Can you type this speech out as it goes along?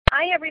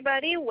Hi,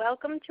 everybody.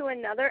 Welcome to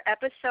another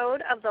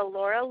episode of the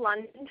Laura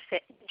London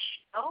Fitness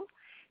Show.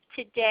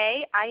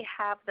 Today, I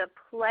have the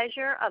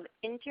pleasure of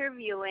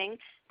interviewing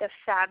the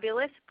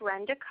fabulous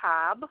Brenda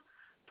Cobb.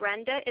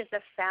 Brenda is the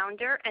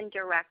founder and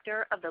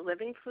director of the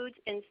Living Foods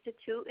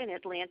Institute in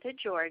Atlanta,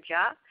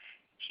 Georgia.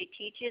 She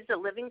teaches the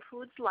Living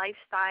Foods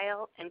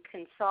lifestyle and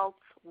consults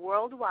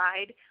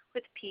worldwide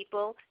with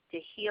people to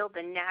heal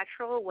the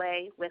natural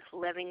way with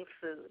living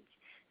foods.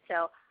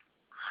 So,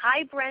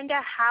 hi,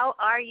 Brenda. How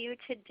are you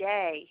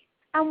today?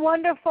 I'm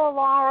wonderful,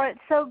 Laura. It's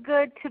so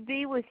good to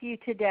be with you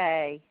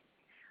today.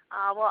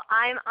 Well,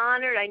 I'm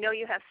honored. I know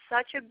you have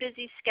such a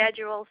busy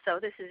schedule, so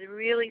this is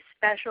really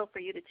special for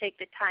you to take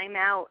the time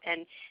out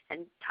and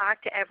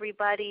talk to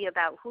everybody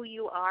about who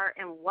you are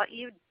and what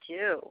you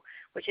do,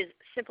 which is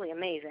simply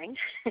amazing.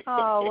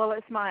 Oh, well,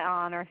 it's my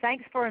honor.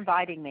 Thanks for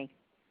inviting me.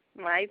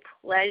 My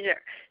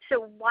pleasure.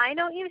 So why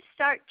don't you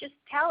start, just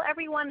tell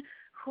everyone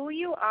who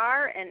you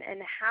are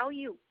and how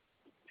you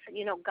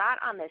got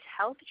on this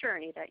health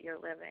journey that you're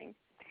living.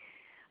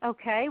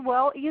 Okay,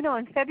 well,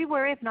 in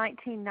February of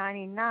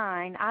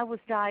 1999, I was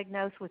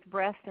diagnosed with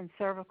breast and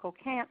cervical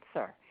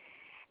cancer.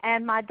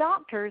 And my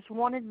doctors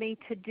wanted me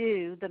to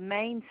do the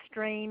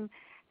mainstream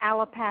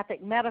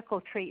allopathic medical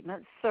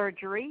treatment,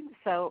 surgery.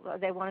 So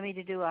they wanted me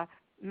to do a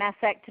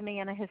mastectomy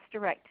and a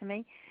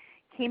hysterectomy,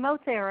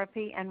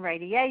 chemotherapy, and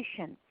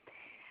radiation.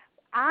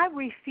 I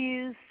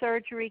refused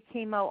surgery,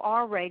 chemo,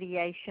 or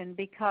radiation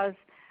because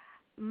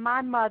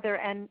my mother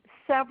and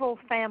several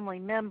family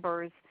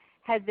members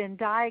had been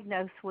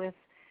diagnosed with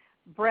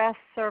breast,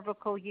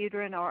 cervical,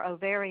 uterine, or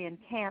ovarian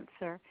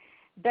cancer.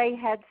 They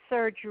had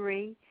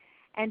surgery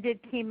and did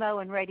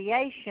chemo and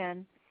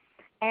radiation,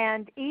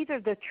 and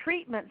either the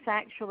treatments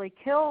actually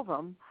killed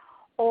them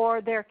or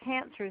their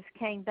cancers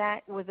came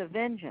back with a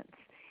vengeance.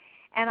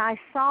 And I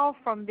saw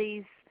from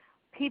these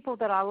people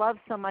that I love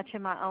so much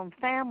in my own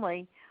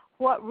family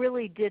what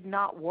really did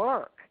not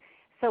work.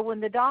 So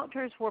when the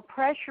doctors were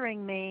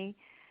pressuring me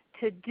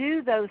to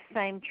do those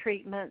same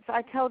treatments,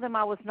 I told them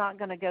I was not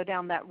going to go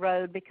down that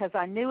road because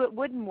I knew it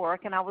wouldn't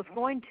work, and I was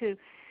going to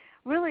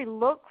really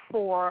look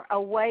for a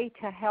way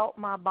to help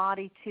my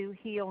body to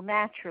heal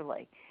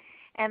naturally.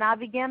 And I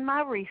began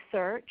my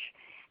research,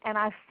 and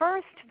I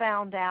first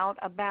found out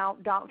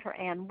about Dr.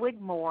 Ann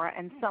Wigmore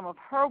and some of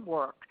her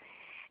work.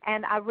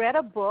 And I read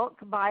a book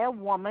by a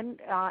woman,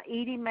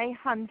 Edie Mae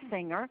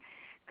Hunsinger,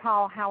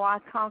 called How I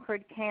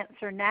Conquered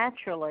Cancer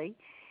Naturally.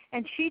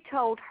 And she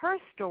told her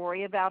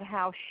story about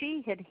how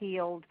she had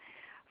healed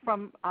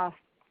from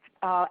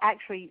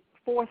actually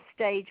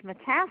fourth-stage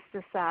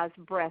metastasized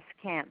breast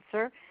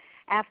cancer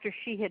after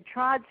she had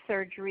tried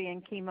surgery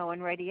and chemo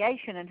and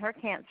radiation, and her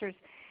cancers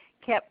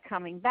kept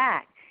coming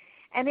back.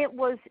 And it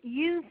was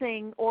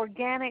using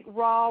organic,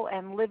 raw,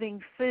 and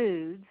living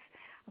foods,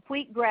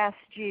 wheatgrass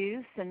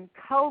juice and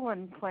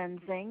colon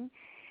cleansing,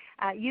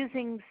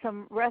 using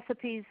some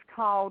recipes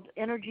called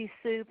energy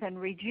soup and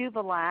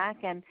Rejuvelac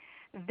and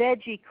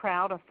veggie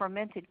kraut, a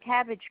fermented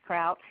cabbage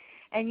kraut.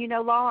 And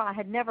Laura, I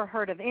had never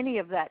heard of any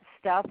of that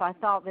stuff. I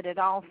thought that it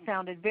all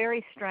sounded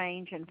very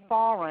strange and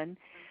foreign.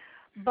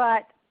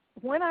 But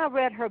when I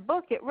read her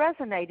book, it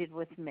resonated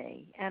with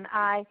me. And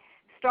I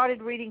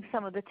started reading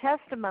some of the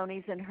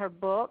testimonies in her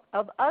book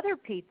of other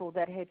people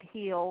that had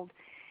healed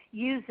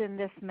using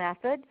this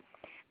method.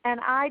 And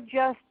I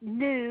just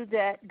knew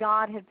that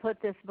God had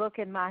put this book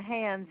in my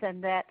hands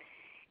and that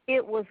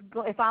it was,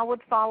 if I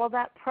would follow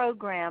that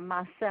program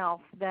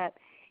myself, that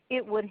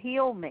it would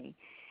heal me.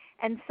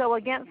 And so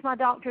against my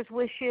doctor's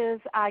wishes,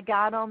 I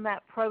got on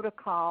that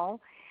protocol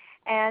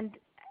and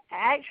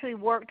actually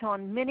worked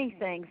on many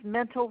things: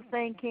 mental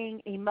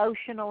thinking,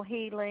 emotional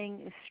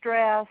healing,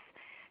 stress,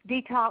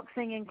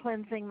 detoxing and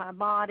cleansing my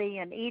body,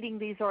 and eating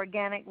these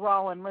organic,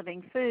 raw, and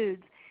living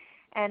foods.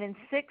 And in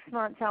 6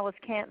 months, I was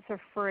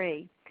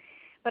cancer-free.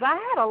 But I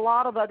had a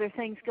lot of other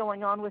things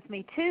going on with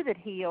me, too, that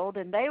healed,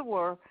 and they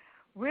were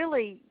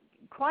really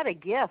quite a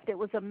gift. It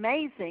was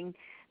amazing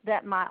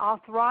that my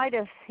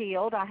arthritis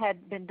healed. I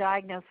had been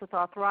diagnosed with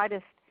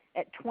arthritis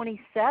at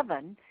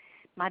 27.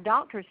 My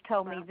doctors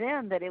told me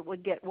then that it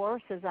would get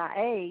worse as I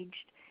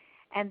aged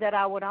and that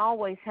I would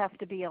always have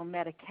to be on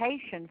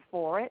medication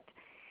for it.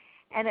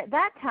 And at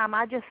that time,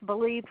 I just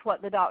believed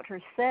what the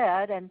doctors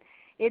said, and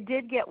it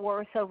did get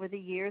worse over the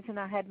years, and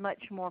I had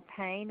much more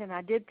pain, and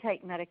I did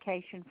take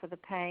medication for the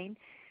pain.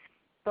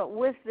 But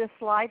with this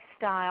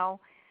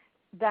lifestyle,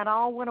 that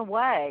all went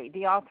away.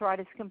 The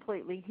arthritis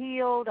completely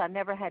healed. I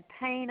never had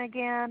pain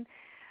again.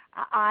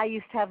 I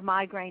used to have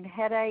migraine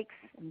headaches,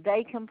 and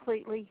they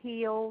completely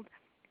healed.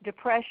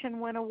 Depression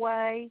went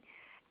away.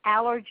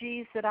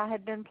 Allergies that I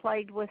had been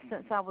plagued with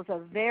since I was a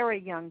very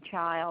young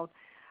child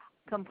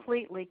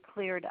completely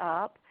cleared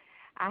up.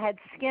 I had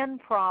skin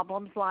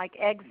problems like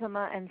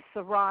eczema and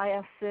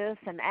psoriasis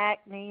and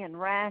acne and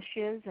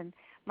rashes, and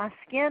my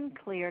skin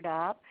cleared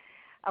up.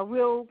 A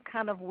real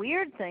kind of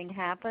weird thing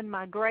happened.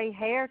 My gray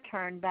hair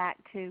turned back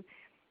to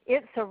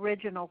its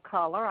original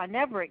color. I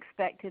never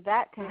expected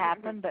that to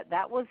happen, but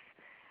that was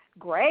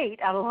great.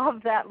 I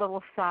love that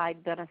little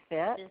side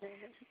benefit.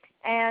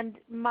 And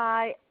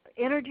my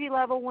energy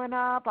level went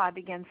up. I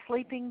began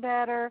sleeping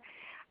better.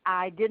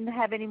 I didn't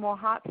have any more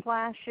hot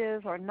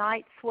flashes or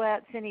night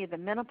sweats, any of the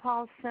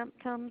menopause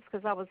symptoms,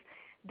 because I was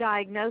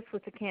diagnosed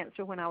with the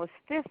cancer when I was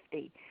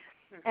 50.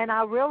 And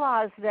I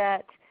realized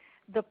that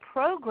the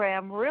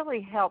program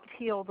really helped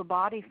heal the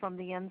body from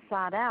the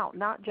inside out,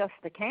 not just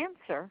the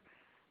cancer,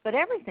 but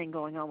everything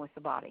going on with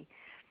the body.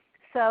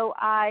 So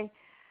I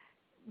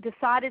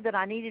decided that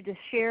I needed to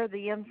share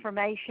the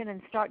information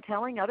and start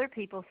telling other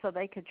people so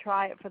they could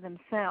try it for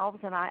themselves.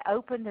 And I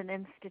opened an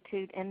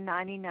institute in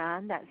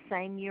 '99, that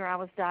same year I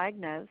was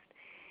diagnosed.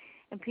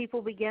 And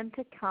people began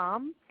to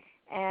come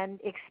and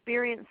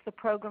experience the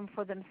program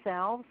for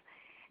themselves.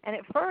 And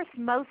at first,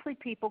 mostly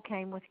people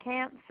came with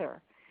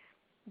cancer.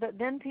 But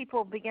then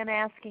people began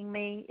asking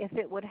me if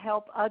it would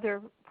help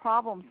other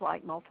problems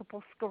like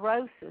multiple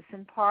sclerosis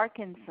and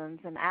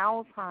Parkinson's and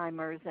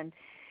Alzheimer's and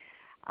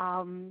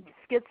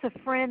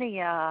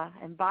schizophrenia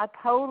and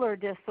bipolar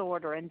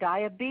disorder and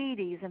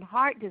diabetes and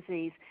heart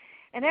disease.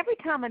 And every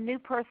time a new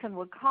person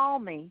would call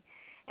me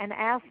and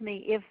ask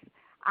me if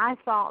I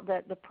thought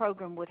that the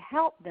program would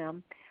help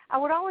them, I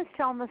would always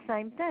tell them the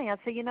same thing. I'd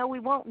say, we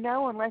won't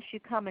know unless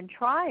you come and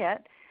try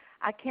it.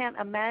 I can't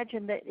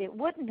imagine that it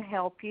wouldn't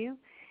help you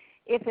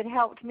if it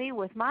helped me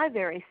with my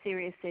very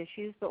serious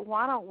issues, but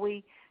why don't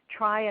we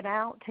try it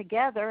out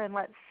together and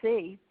let's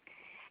see.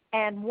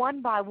 And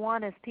one by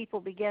one, as people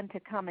began to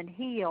come and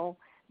heal,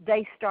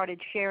 they started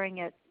sharing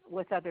it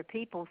with other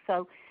people.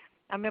 So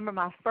I remember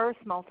my first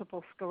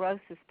multiple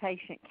sclerosis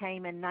patient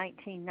came in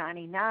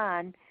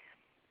 1999,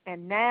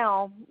 and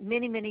now,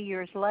 many, many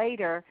years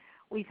later,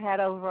 we've had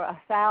over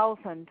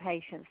 1,000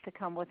 patients to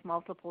come with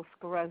multiple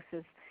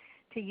sclerosis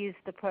to use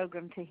the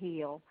program to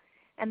heal.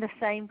 And the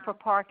same for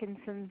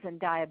Parkinson's and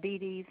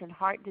diabetes and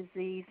heart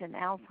disease and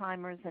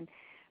Alzheimer's and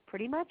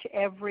pretty much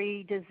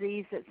every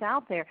disease that's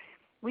out there.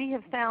 We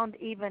have found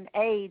even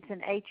AIDS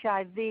and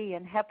HIV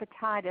and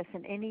hepatitis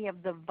and any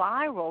of the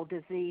viral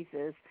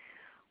diseases,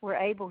 we're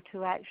able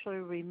to actually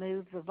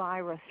remove the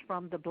virus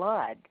from the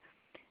blood.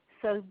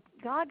 So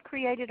God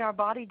created our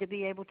body to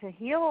be able to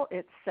heal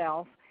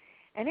itself,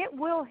 and it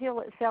will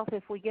heal itself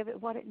if we give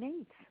it what it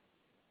needs.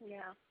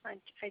 Yeah, I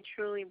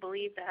truly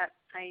believe that.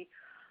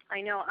 I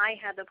know I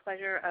had the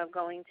pleasure of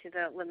going to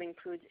the Living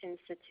Foods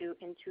Institute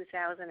in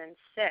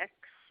 2006.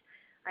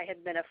 I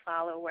had been a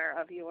follower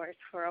of yours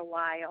for a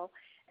while,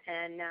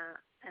 and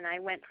I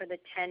went for the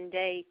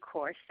 10-day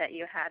course that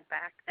you had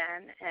back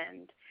then,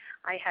 and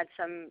I had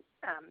some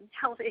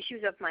health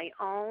issues of my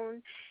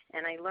own,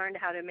 and I learned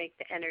how to make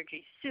the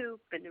energy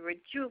soup and the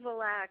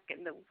Rejuvelac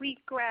and the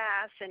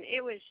wheatgrass, and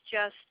it was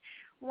just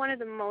one of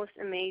the most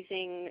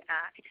amazing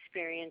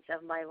experience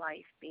of my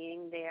life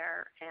being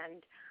there.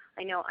 And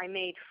I know I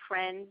made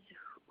friends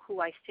who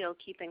I still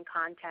keep in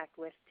contact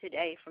with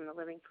today from the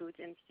Living Foods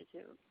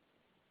Institute.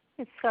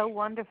 It's so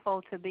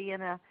wonderful to be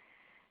in an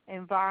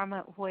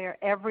environment where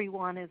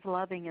everyone is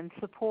loving and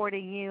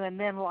supporting you, and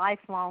then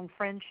lifelong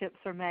friendships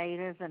are made,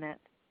 isn't it?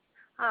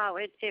 Oh,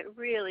 it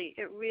really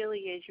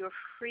is. You're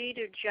free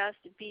to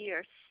just be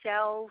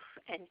yourself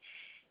and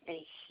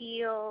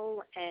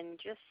heal and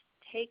just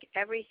take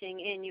everything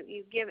in.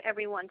 You give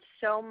everyone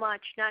so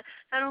much, not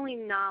only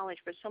knowledge,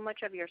 but so much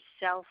of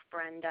yourself,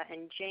 Brenda.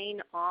 And Jane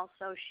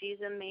also,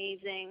 she's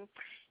amazing.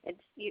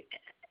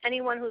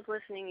 Anyone who's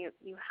listening,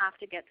 you have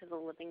to get to the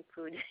Living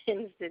Foods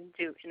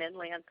Institute in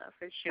Atlanta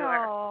for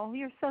sure. Oh,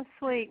 you're so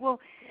sweet. Well,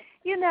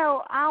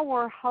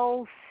 our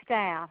whole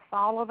staff,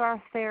 all of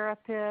our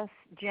therapists,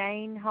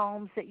 Jane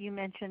Holmes that you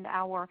mentioned,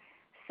 our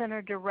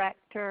center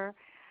director,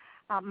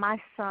 my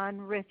son,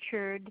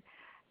 Richard,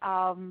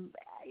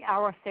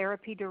 our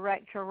therapy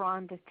director,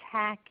 Rhonda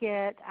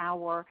Tackett,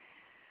 our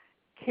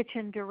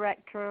kitchen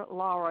director,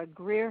 Laura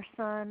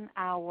Grierson,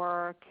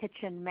 our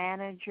kitchen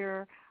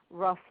manager,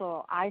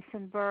 Russell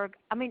Eisenberg.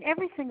 I mean,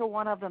 every single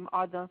one of them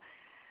are the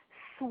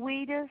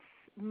sweetest,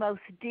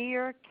 most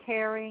dear,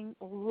 caring,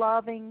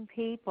 loving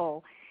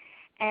people.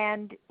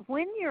 And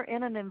when you're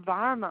in an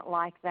environment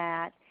like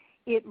that,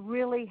 it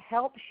really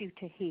helps you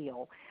to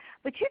heal.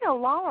 But,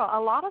 Laura, a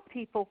lot of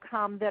people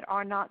come that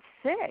are not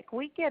sick.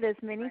 We get as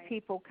many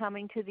people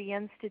coming to the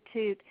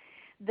Institute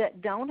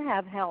that don't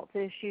have health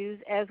issues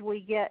as we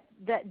get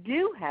that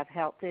do have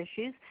health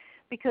issues,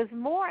 because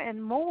more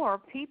and more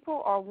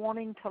people are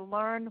wanting to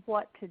learn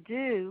what to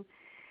do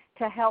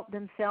to help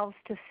themselves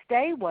to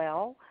stay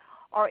well,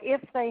 or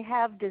if they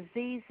have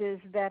diseases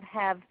that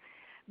have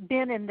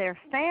been in their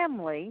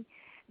family,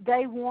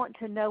 they want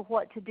to know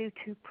what to do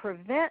to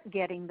prevent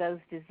getting those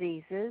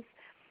diseases.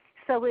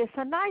 So it's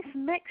a nice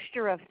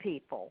mixture of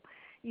people.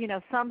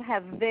 Some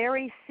have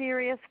very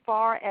serious,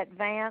 far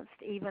advanced,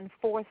 even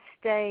fourth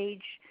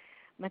stage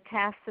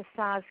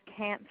metastasized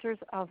cancers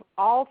of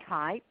all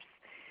types.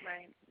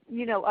 Right.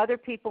 Other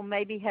people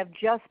maybe have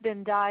just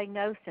been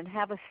diagnosed and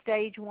have a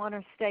stage 1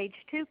 or stage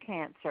 2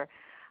 cancer.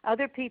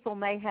 Other people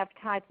may have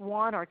type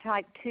 1 or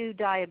type 2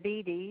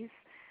 diabetes.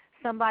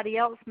 Somebody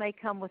else may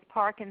come with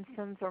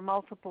Parkinson's or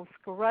multiple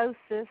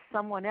sclerosis.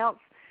 Someone else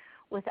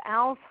with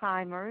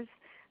Alzheimer's.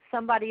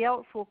 Somebody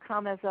else will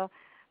come as a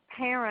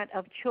parent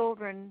of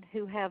children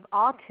who have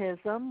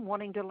autism,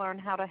 wanting to learn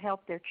how to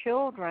help their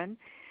children.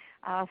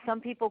 Some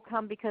people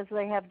come because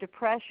they have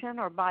depression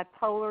or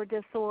bipolar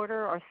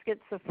disorder or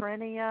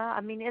schizophrenia.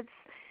 I mean, it's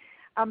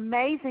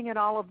amazing at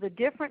all of the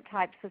different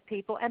types of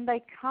people, and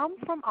they come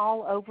from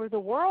all over the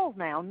world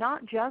now,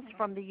 not just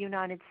from the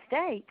United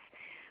States,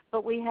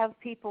 but we have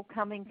people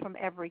coming from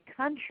every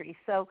country.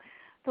 So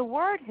the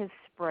word has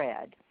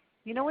spread.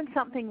 You know, when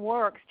something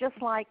works, just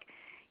like,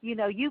 you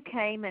know, you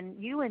came and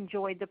you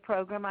enjoyed the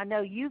program, I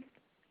know you've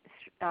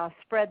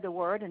spread the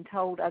word and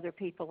told other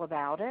people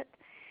about it.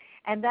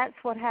 And that's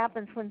what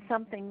happens when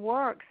something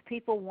works.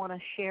 People want to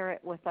share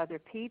it with other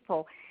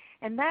people.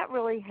 And that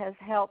really has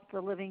helped the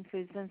Living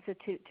Foods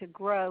Institute to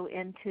grow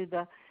into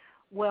the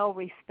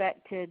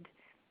well-respected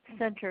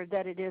center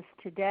that it is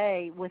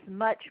today, with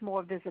much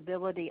more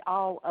visibility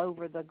all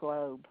over the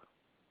globe.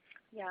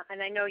 Yeah,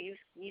 and I know you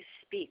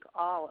speak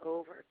all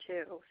over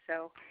too.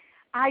 So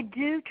I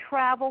do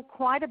travel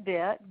quite a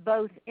bit,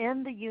 both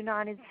in the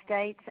United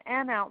States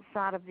and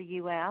outside of the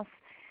U.S.,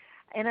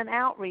 in an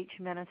outreach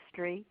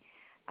ministry.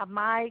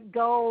 My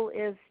goal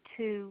is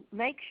to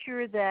make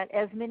sure that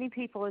as many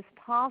people as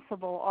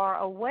possible are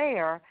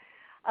aware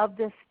of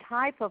this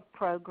type of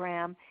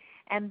program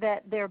and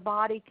that their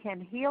body can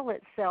heal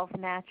itself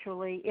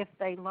naturally if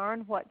they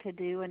learn what to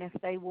do and if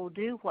they will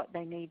do what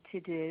they need to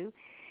do.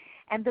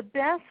 And the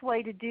best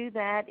way to do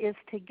that is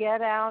to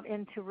get out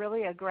into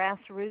really a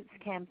grassroots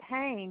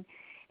campaign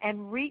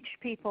and reach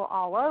people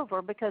all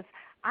over, because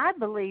I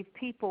believe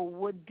people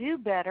would do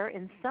better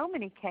in so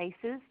many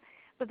cases,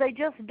 but they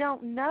just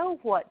don't know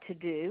what to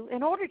do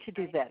in order to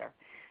do better.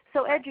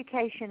 So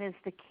education is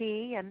the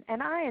key,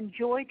 and I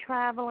enjoy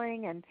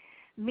traveling and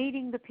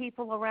meeting the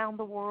people around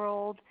the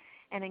world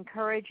and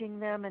encouraging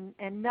them,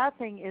 and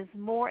nothing is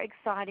more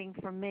exciting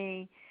for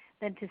me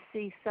than to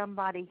see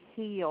somebody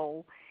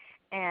heal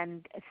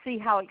and see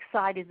how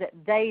excited that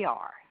they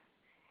are.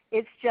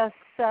 It's just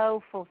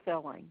so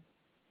fulfilling.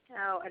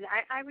 Oh, and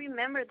I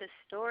remember the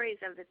stories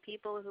of the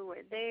people who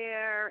were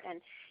there and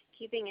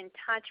keeping in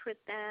touch with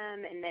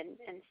them, and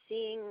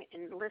seeing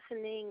and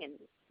listening and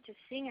just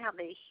seeing how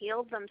they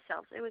healed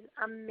themselves. It was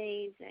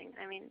amazing.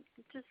 I mean,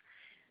 just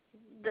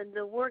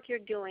the work you're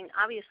doing,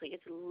 obviously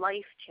it's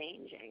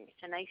life-changing.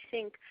 And I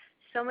think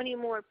so many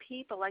more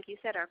people, like you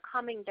said, are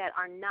coming that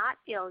are not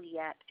ill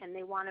yet, and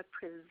they want to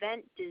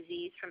prevent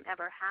disease from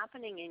ever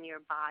happening in your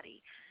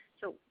body.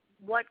 So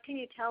what can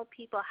you tell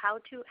people how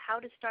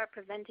to start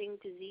preventing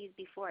disease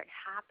before it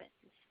happens?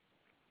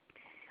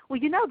 Well,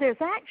 you know, there's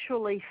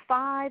actually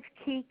 5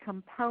 key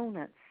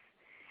components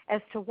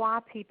as to why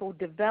people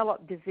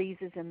develop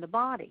diseases in the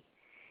body.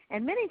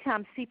 And many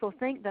times people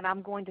think that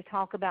I'm going to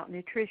talk about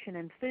nutrition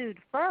and food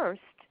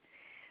first,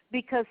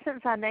 because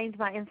since I named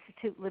my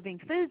institute Living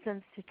Foods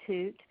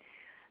Institute,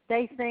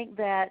 they think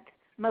that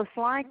most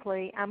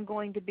likely I'm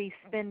going to be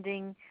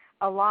spending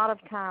a lot of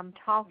time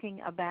talking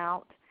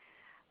about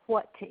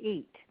what to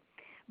eat.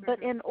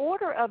 But in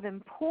order of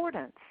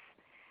importance,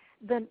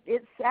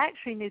 it's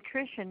actually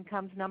nutrition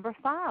comes number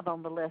 5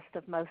 on the list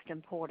of most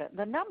important.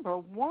 The number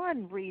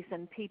 1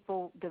 reason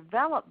people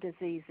develop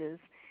diseases,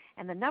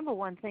 and the number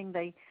 1 thing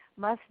they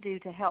must do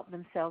to help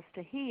themselves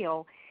to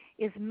heal,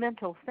 is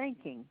mental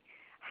thinking.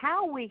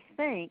 How we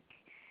think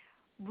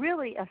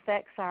really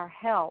affects our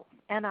health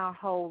and our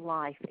whole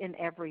life in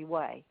every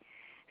way.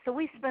 So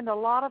we spend a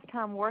lot of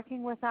time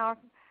working with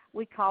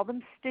we call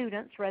them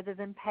students rather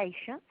than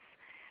patients,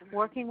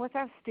 working with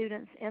our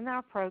students in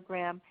our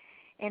program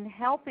and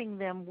helping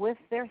them with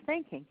their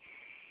thinking.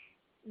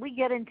 We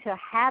get into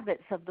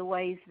habits of the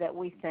ways that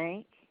we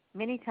think.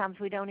 Many times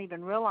we don't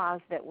even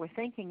realize that we're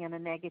thinking in a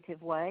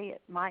negative way.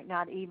 It might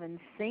not even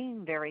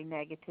seem very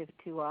negative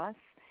to us.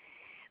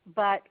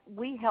 But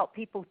we help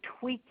people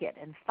tweak it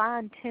and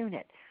fine-tune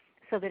it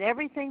so that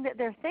everything that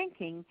they're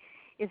thinking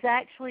is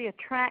actually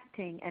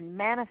attracting and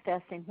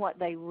manifesting what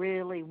they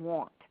really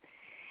want.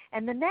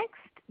 And the next,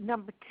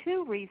 number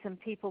 2 reason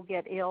people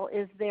get ill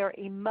is their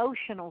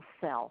emotional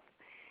self,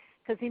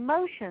 because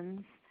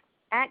emotions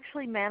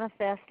actually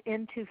manifest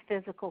into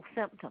physical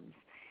symptoms.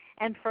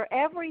 And for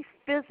every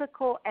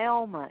physical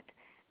ailment,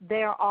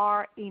 there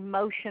are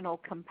emotional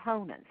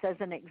components. As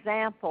an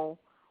example,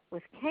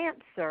 with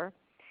cancer,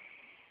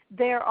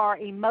 there are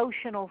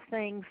emotional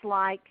things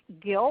like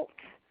guilt,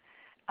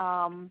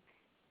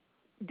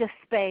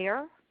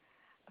 despair,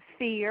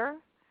 fear.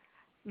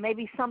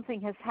 Maybe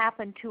something has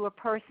happened to a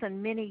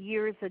person many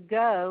years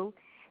ago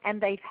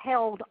and they've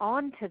held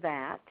on to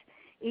that.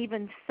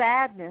 Even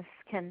sadness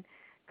can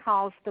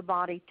cause the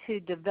body to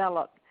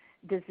develop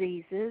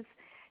diseases.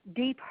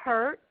 Deep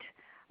hurt,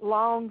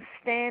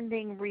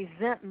 long-standing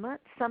resentment,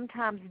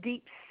 sometimes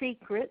deep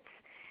secrets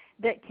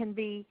that can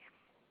be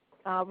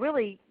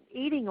really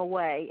eating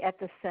away at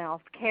the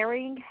self,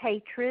 carrying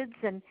hatreds,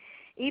 and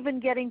even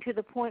getting to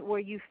the point where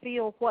you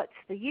feel, what's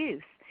the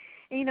use?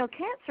 And, you know,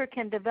 cancer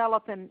can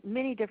develop in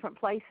many different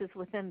places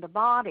within the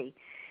body.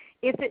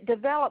 If it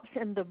develops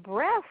in the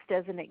breast,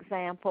 as an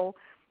example,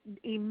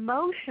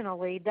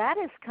 emotionally, that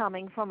is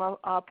coming from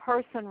a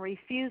person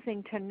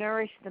refusing to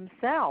nourish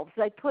themselves.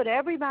 They put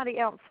everybody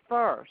else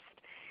first.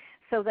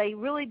 So they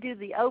really do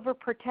the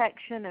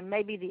overprotection and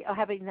maybe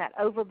having that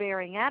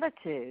overbearing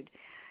attitude.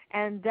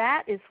 And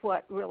that is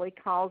what really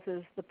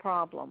causes the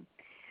problem.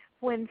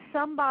 When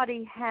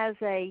somebody has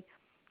say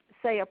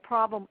a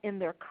problem in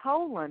their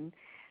colon,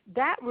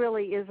 that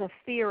really is a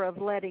fear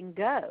of letting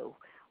go,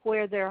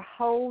 where they're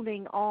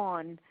holding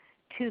on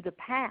to the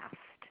past.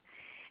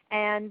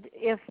 And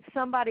if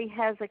somebody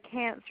has a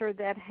cancer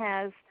that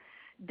has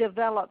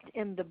developed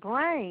in the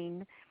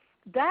brain,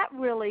 that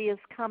really is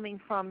coming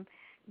from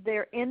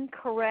their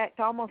incorrect,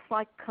 almost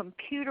like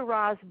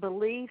computerized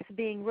beliefs,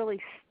 being really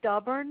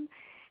stubborn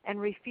and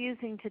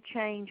refusing to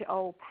change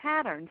old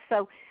patterns.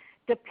 So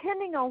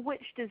depending on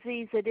which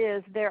disease it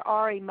is, there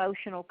are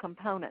emotional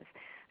components.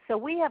 So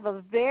we have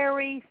a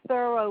very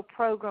thorough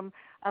program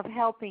of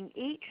helping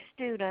each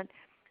student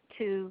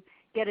to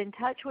get in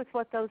touch with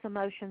what those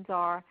emotions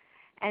are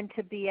and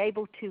to be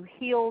able to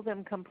heal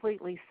them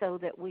completely so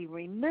that we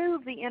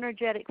remove the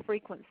energetic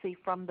frequency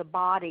from the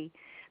body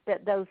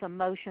that those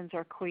emotions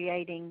are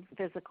creating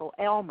physical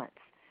ailments.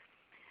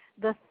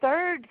 The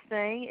third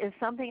thing is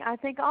something I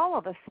think all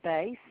of us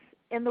face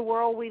in the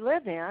world we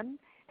live in,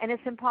 and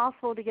it's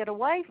impossible to get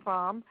away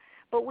from,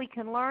 but we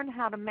can learn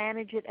how to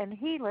manage it and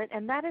heal it,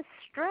 and that is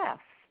stress,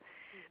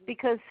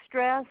 because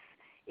stress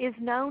is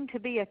known to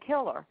be a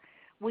killer.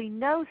 We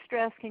know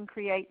stress can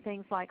create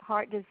things like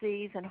heart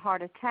disease and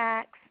heart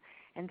attacks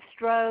and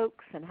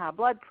strokes and high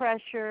blood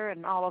pressure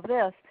and all of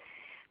this.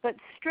 But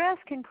stress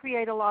can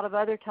create a lot of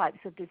other types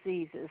of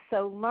diseases.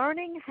 So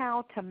learning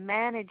how to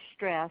manage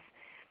stress,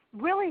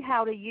 really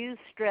how to use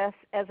stress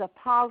as a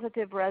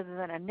positive rather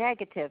than a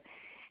negative.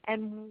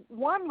 And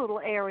one little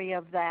area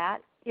of that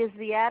is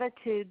the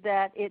attitude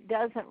that it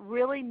doesn't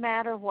really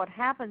matter what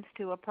happens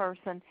to a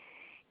person.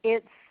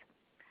 It's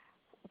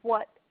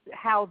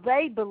how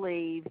they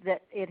believe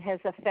that it has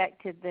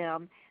affected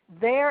them,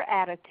 their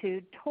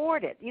attitude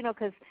toward it.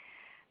 Because,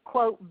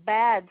 quote,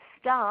 bad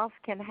stuff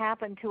can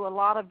happen to a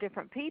lot of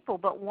different people,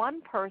 but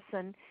one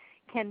person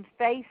can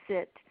face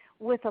it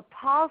with a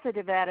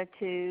positive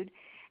attitude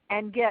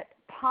and get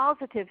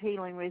positive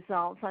healing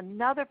results.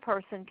 Another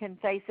person can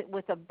face it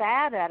with a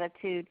bad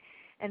attitude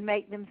and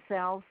make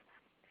themselves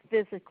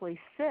physically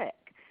sick.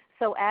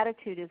 So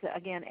attitude is,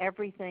 again,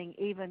 everything,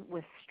 even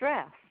with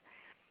stress.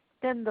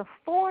 Then the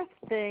fourth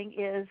thing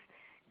is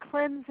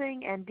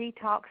cleansing and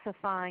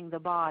detoxifying the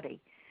body.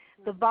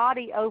 The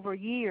body over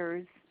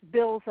years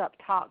builds up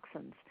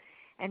toxins,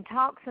 and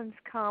toxins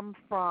come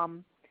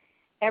from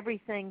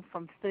everything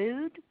from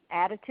food,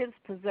 additives,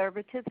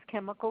 preservatives,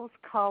 chemicals,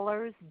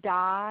 colors,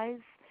 dyes,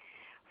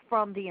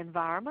 from the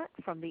environment,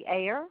 from the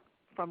air,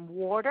 from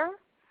water.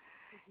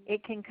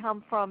 It can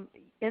come from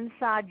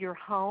inside your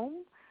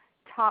home,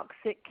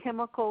 toxic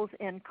chemicals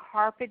in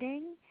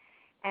carpeting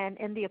and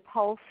in the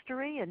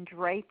upholstery and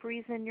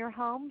draperies in your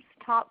homes,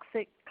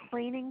 toxic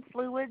cleaning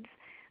fluids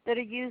that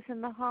are used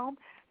in the home,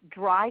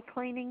 dry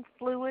cleaning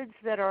fluids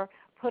that are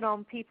put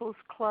on people's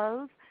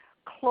clothes,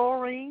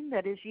 chlorine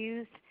that is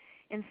used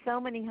in so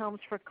many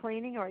homes for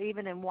cleaning or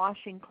even in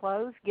washing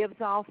clothes,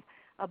 gives off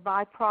a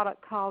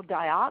byproduct called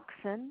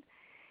dioxin.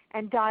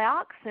 And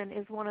dioxin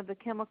is one of the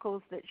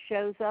chemicals that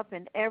shows up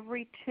in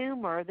every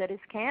tumor that is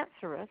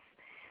cancerous.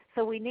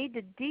 So we need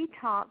to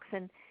detox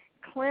and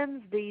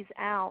cleanse these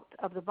out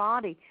of the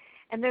body.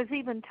 And there's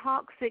even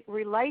toxic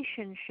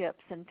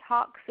relationships and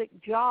toxic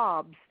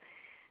jobs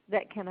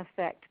that can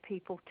affect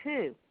people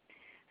too.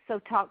 So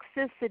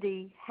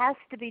toxicity has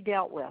to be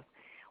dealt with.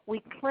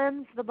 We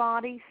cleanse the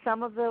body.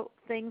 Some of the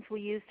things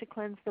we use to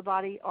cleanse the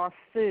body are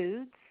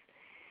foods.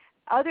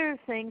 Other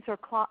things are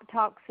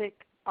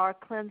toxic are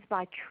cleansed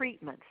by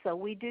treatment. So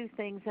we do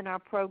things in our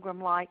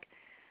program like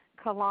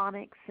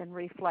colonics and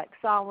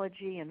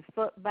reflexology and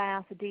foot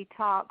bath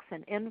detox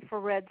and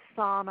infrared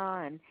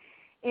sauna and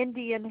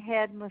Indian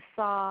head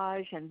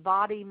massage and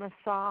body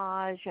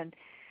massage, and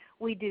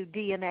we do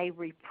DNA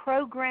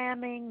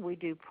reprogramming, we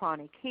do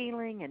pranic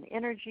healing and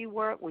energy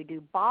work, we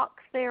do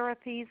box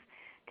therapies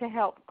to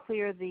help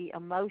clear the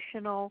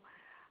emotional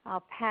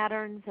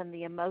patterns and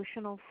the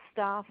emotional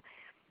stuff.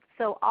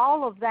 So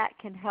all of that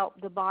can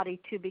help the body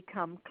to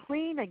become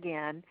clean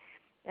again.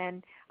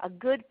 And a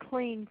good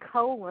clean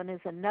colon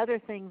is another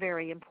thing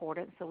very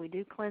important. So we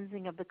do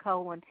cleansing of the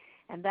colon,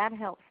 and that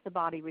helps the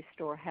body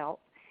restore health.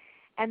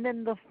 And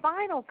then the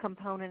final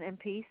component and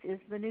piece is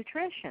the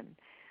nutrition.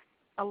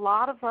 A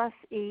lot of us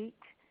eat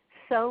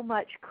so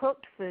much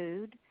cooked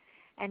food,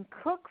 and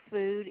cooked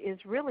food is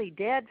really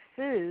dead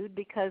food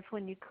because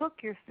when you cook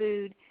your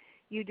food,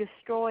 you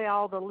destroy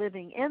all the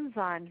living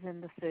enzymes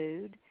in the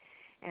food.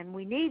 And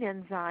we need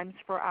enzymes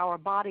for our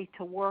body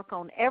to work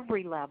on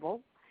every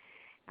level.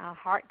 Our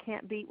heart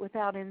can't beat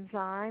without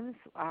enzymes.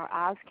 Our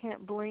eyes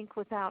can't blink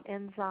without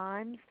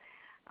enzymes.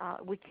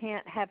 We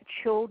can't have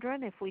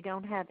children if we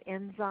don't have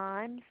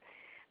enzymes.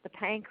 The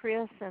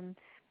pancreas and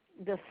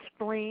the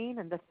spleen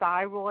and the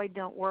thyroid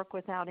don't work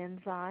without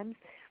enzymes.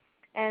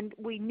 And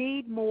we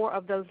need more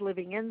of those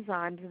living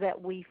enzymes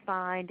that we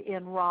find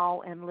in raw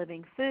and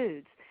living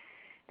foods.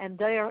 And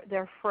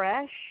they're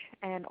fresh,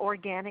 and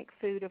organic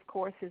food, of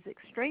course, is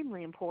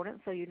extremely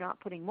important, so you're not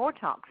putting more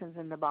toxins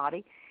in the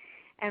body.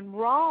 And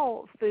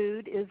raw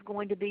food is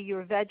going to be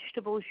your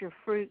vegetables, your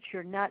fruits,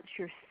 your nuts,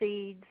 your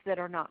seeds that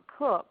are not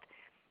cooked.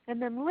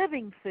 And then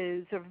living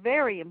foods are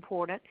very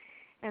important,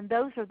 and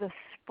those are the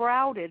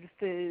sprouted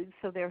foods,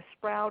 so they're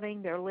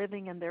sprouting, they're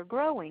living, and they're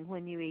growing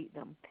when you eat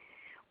them.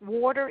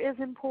 Water is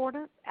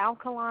important.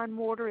 Alkaline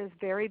water is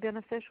very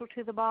beneficial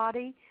to the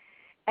body.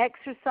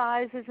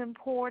 Exercise is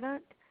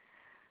important.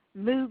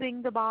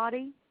 Moving the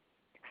body.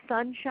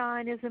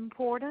 Sunshine is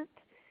important.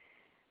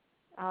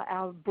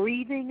 Our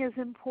breathing is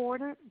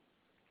important.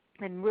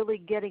 And really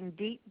getting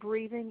deep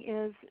breathing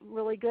is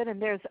really good. And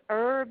there's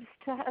herbs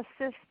to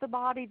assist the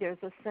body. There's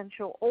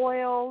essential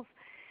oils.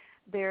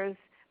 There's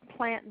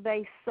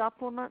plant-based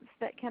supplements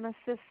that can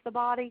assist the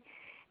body.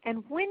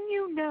 And when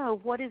you know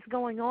what is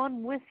going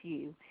on with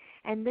you,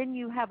 and then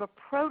you have a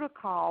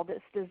protocol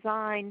that's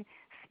designed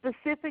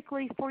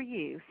specifically for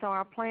you, so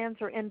our plans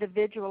are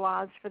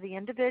individualized for the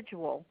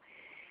individual,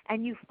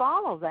 and you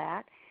follow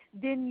that,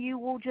 then you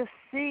will just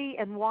see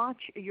and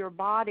watch your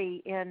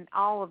body in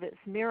all of its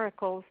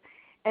miracles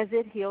as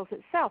it heals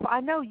itself. I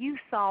know you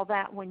saw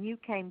that when you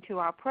came to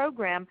our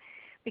program,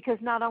 because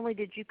not only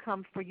did you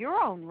come for your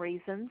own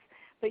reasons,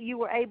 but you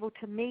were able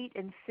to meet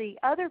and see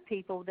other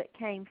people that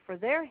came for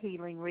their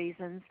healing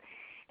reasons.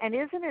 And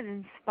isn't it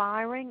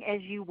inspiring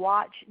as you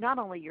watch not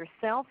only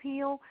yourself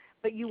heal,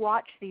 but you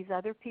watch these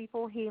other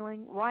people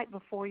healing right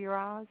before your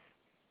eyes?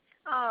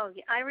 Oh,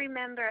 I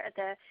remember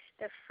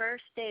the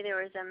first day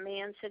there was a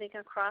man sitting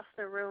across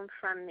the room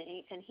from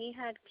me, and he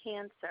had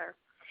cancer.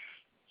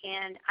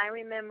 And I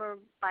remember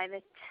by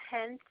the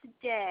 10th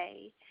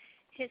day,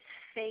 his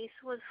face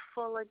was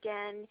full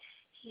again.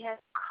 He had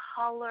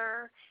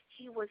color.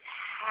 He was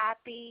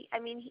happy. I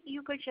mean,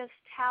 you could just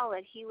tell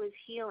that he was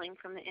healing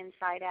from the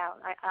inside out.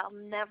 I'll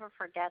never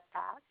forget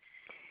that.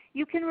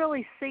 You can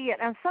really see it.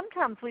 And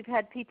sometimes we've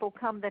had people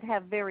come that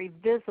have very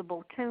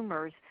visible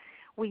tumors.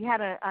 We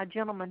had a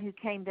gentleman who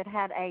came that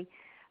had a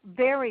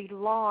very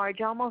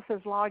large, almost as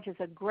large as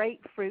a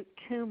grapefruit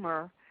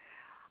tumor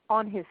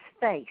on his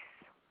face.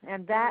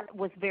 And that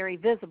was very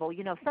visible.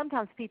 You know,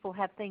 sometimes people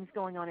have things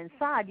going on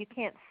inside. You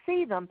can't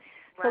see them.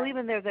 Right. So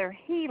even though they're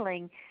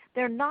healing,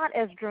 they're not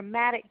as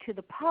dramatic to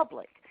the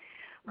public.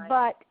 Right.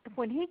 But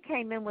when he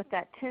came in with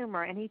that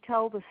tumor and he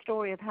told the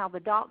story of how the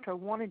doctor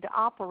wanted to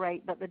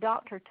operate, but the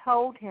doctor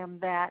told him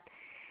that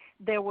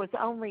there was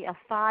only a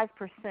 5%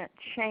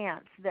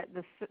 chance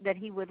that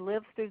he would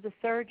live through the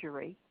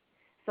surgery,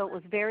 so it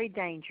was very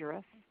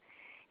dangerous.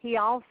 He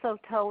also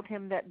told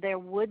him that there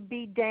would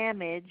be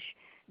damage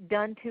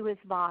done to his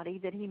body,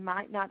 that he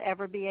might not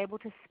ever be able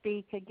to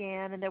speak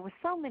again, and there were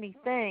so many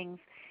things.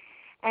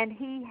 And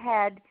he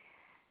had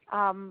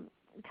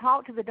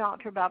talked to the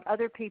doctor about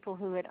other people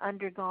who had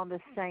undergone the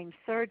same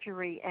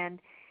surgery, and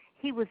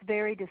he was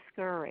very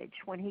discouraged.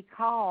 When he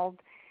called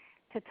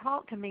to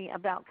talk to me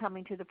about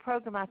coming to the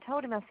program, I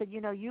told him, I said, you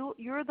know,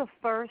 you're the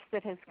first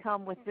that has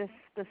come with this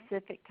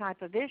specific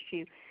type of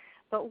issue,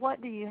 but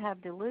what do you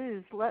have to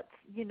lose? Let's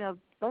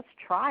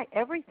try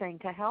everything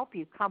to help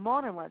you. Come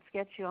on and let's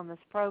get you on this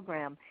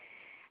program.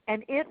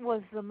 And it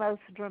was the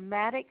most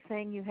dramatic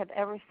thing you have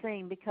ever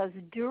seen, because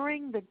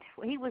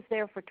he was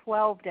there for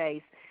 12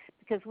 days,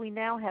 because we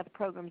now have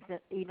programs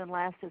that even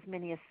last as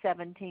many as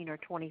 17 or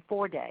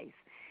 24 days.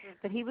 Mm-hmm.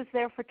 But he was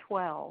there for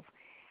 12.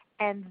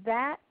 And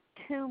that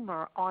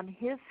tumor on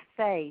his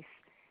face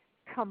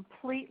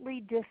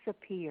completely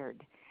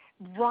disappeared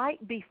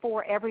right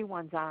before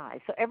everyone's eyes.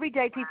 So every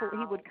day he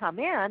would come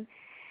in,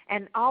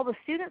 and all the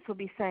students would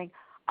be saying,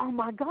 oh,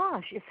 my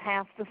gosh, it's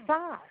half the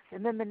size.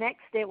 And then the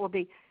next day it will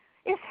be,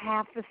 it's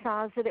half the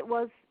size that it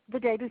was the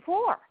day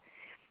before.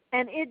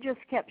 And it just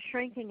kept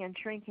shrinking and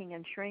shrinking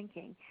and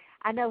shrinking.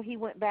 I know he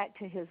went back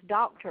to his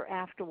doctor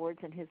afterwards,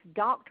 and his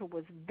doctor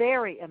was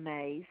very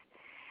amazed.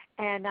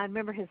 And I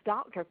remember his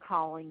doctor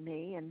calling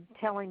me and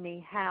telling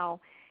me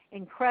how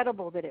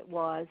incredible that it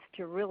was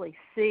to really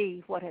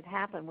see what had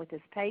happened with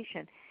his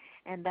patient.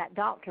 And that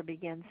doctor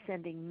began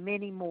sending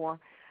many more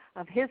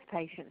of his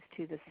patients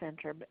to the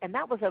center. And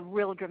that was a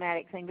real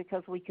dramatic thing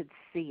because we could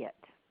see it.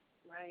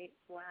 Right.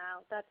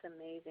 Wow. That's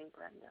amazing,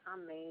 Brenda.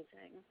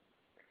 Amazing.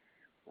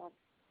 Well,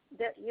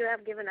 you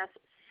have given us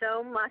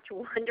so much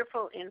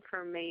wonderful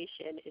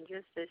information in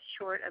just this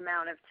short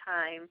amount of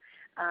time.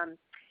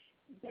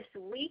 This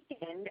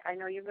weekend, I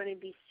know you're going to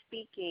be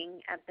speaking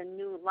at the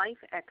New Life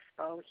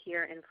Expo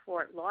here in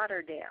Fort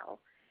Lauderdale.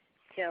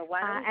 So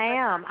why don't I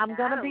am. I'm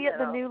going to be at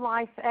the New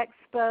Life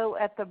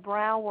Expo at the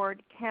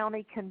Broward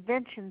County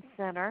Convention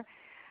Center.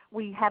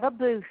 We have a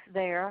booth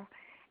there,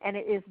 and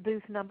it is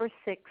booth number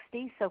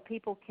 60, so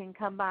people can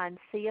come by and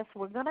see us.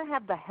 We're going to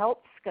have the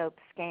Health Scope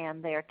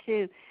scan there,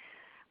 too,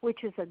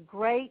 which is a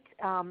great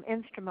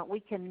instrument. We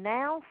can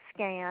now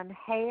scan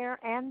hair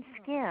and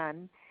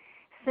skin,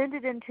 send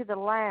it into the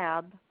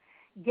lab,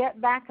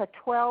 get back a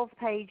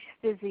 12-page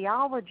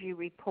physiology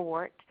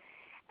report,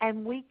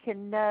 and we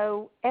can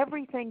know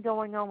everything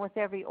going on with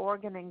every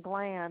organ and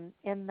gland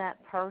in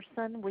that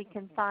person. We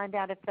can find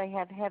out if they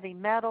have heavy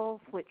metals,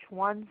 which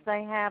ones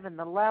they have, and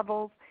the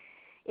levels,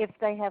 if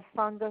they have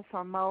fungus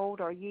or mold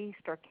or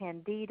yeast or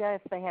candida,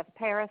 if they have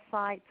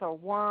parasites or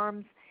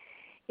worms,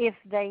 if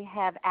they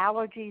have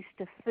allergies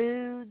to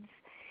foods,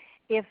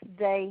 if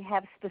they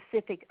have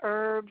specific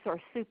herbs or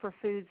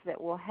superfoods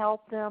that will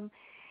help them.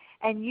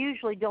 And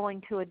usually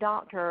going to a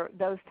doctor,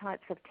 those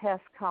types of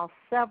tests cost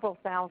several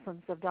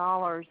thousands of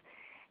dollars,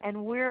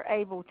 and we're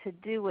able to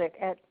do it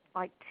at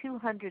like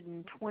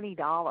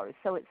 $220.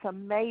 So it's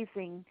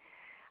amazing,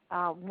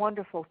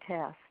 wonderful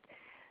test.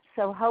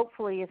 So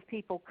hopefully if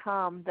people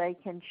come, they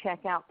can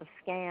check out the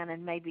scan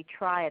and maybe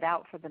try it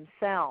out for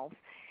themselves.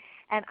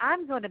 And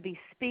I'm going to be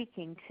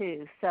speaking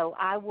too, so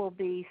I will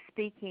be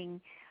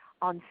speaking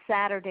on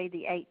Saturday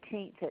the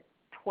 18th at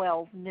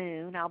 12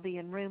 noon. I'll be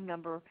in room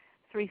number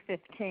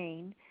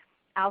 315.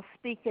 I'll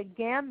speak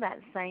again that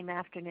same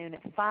afternoon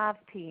at 5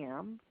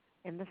 p.m.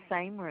 in the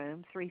same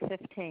room,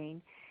 315.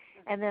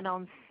 And then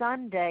on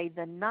Sunday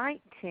the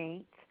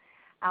 19th,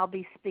 I'll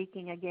be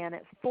speaking again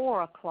at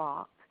 4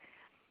 o'clock.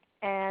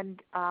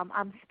 And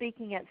I'm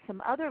speaking at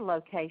some other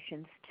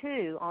locations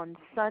too. On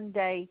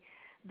Sunday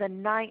the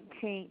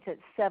 19th at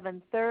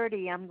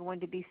 7:30, I'm going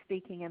to be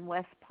speaking in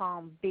West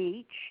Palm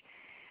Beach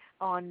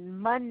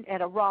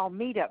at a Raw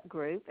Meetup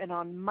group, and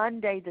on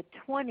Monday the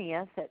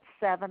 20th at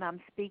 7,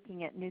 I'm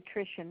speaking at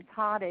Nutrition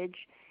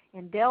Cottage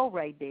in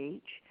Delray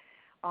Beach.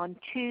 On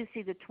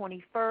Tuesday the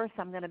 21st,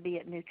 I'm going to be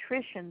at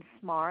Nutrition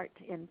Smart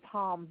in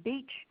Palm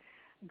Beach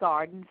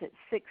Gardens at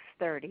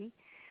 6:30.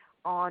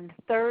 On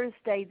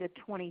Thursday the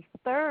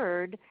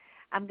 23rd,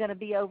 I'm going to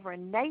be over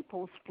in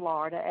Naples,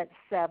 Florida at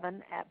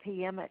 7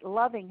 p.m. at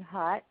Loving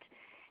Hut.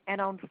 And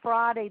on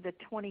Friday the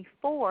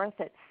 24th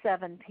at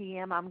 7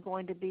 p.m., I'm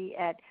going to be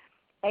at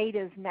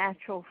Ada's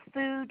Natural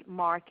Food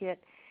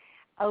Market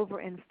over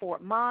in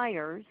Fort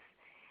Myers.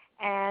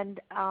 And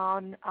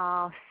on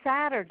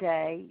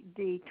Saturday,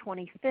 the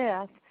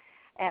 25th,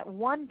 at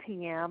 1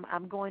 p.m.,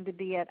 I'm going to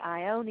be at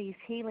Ione's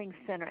Healing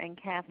Center and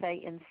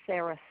Cafe in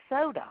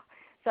Sarasota.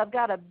 So I've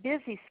got a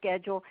busy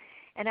schedule,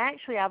 and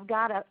actually I've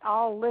got it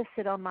all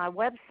listed on my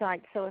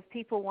website, so if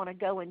people want to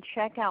go and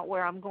check out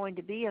where I'm going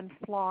to be in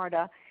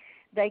Florida,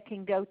 they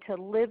can go to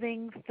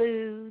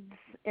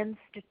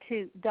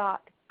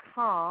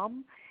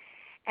livingfoodsinstitute.com,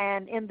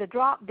 and in the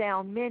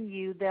drop-down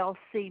menu they'll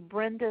see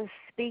Brenda's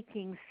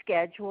speaking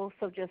schedule,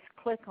 so just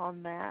click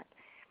on that,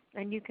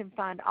 and you can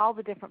find all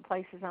the different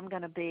places I'm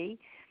going to be.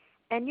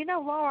 And you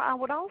know, Laura, I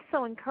would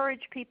also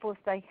encourage people,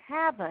 if they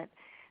haven't,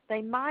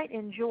 they might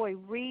enjoy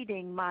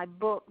reading my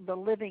book, The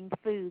Living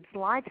Foods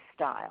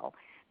Lifestyle,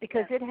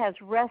 because it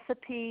has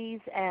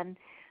recipes and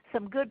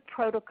some good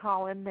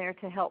protocol in there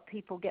to help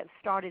people get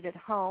started at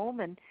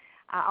home. And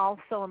I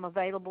also am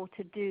available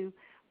to do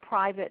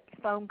private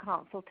phone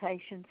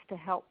consultations to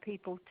help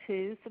people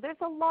too. So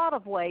there's a lot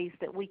of ways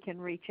that we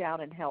can reach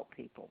out and help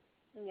people.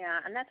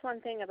 Yeah, and that's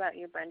one thing about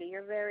you, Brenda.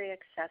 You're very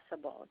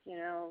accessible. You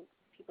know,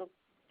 people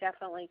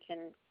definitely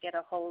can get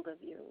a hold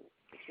of you.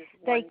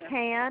 They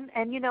can,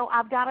 and you know,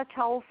 I've got a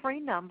toll-free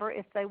number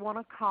if they want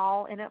to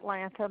call in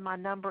Atlanta. My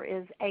number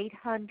is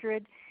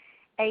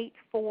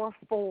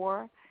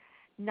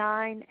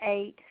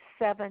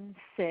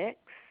 800-844-9876,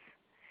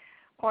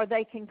 or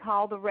they can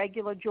call the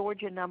regular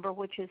Georgia number,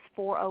 which is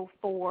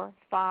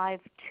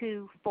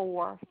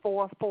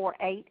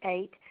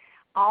 404-524-4488.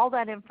 All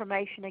that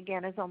information,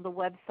 again, is on the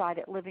website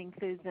at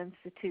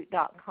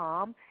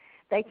livingfoodsinstitute.com.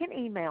 They can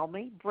email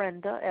me,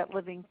 Brenda at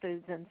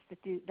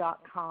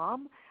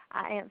livingfoodsinstitute.com.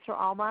 I answer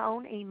all my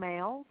own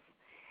emails.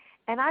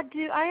 And I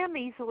am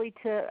easily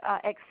to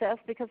access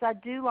because I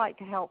do like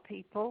to help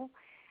people.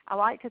 I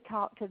like to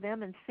talk to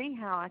them and see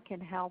how I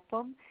can help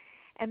them.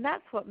 And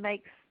that's what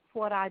makes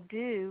what I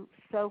do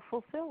so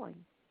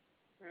fulfilling.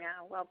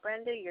 Yeah, well,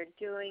 Brenda, you're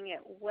doing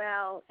it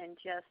well and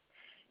just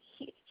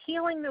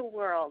healing the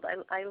world.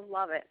 I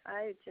love it.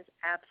 I just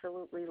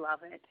absolutely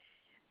love it.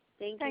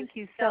 Thank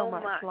you so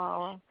much,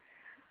 Laura.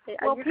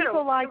 Well,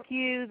 people like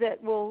you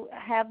that will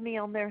have me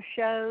on their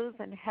shows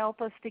and help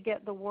us to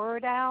get the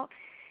word out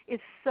is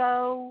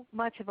so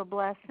much of a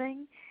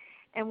blessing.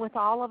 And with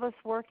all of us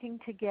working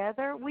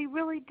together, we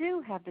really do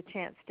have the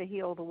chance to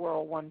heal the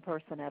world one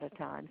person at a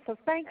time. So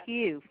thank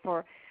you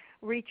for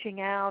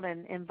reaching out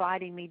and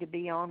inviting me to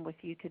be on with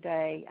you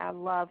today. I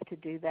love to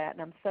do that,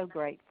 and I'm so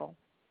grateful.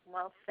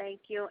 Well,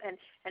 thank you. And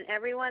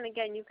everyone,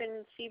 again, you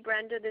can see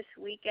Brenda this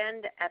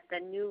weekend at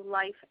the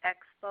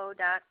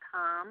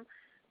newlifeexpo.com.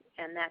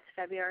 And that's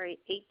February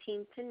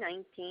 18th to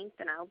 19th,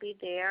 and I'll be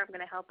there. I'm going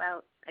to help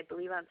out, I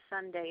believe, on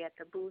Sunday at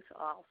the booth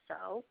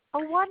also.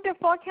 Oh,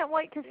 wonderful. I can't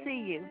wait to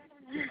see you.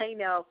 I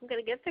know. I'm going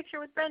to get a picture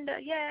with Brenda.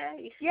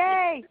 Yay.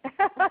 Yay.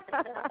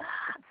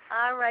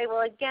 All right.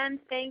 Well, again,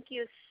 thank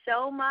you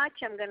so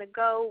much. I'm going to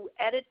go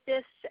edit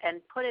this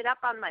and put it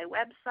up on my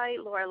website,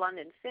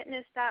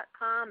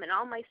 lauralondonfitness.com, and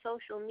all my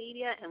social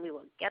media, and we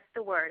will get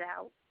the word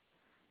out.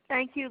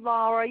 Thank you,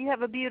 Laura. You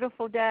have a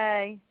beautiful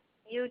day.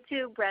 You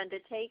too, Brenda.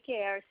 Take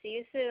care. See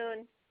you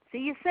soon. See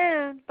you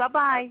soon.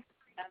 Bye-bye.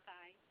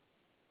 Bye-bye.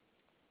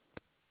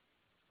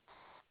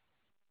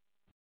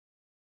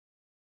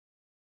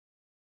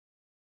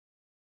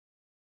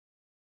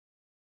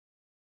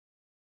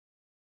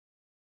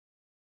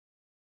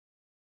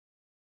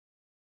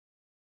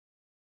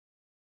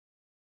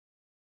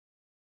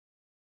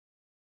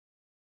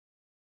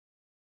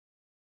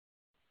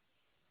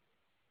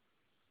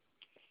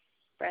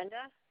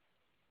 Brenda?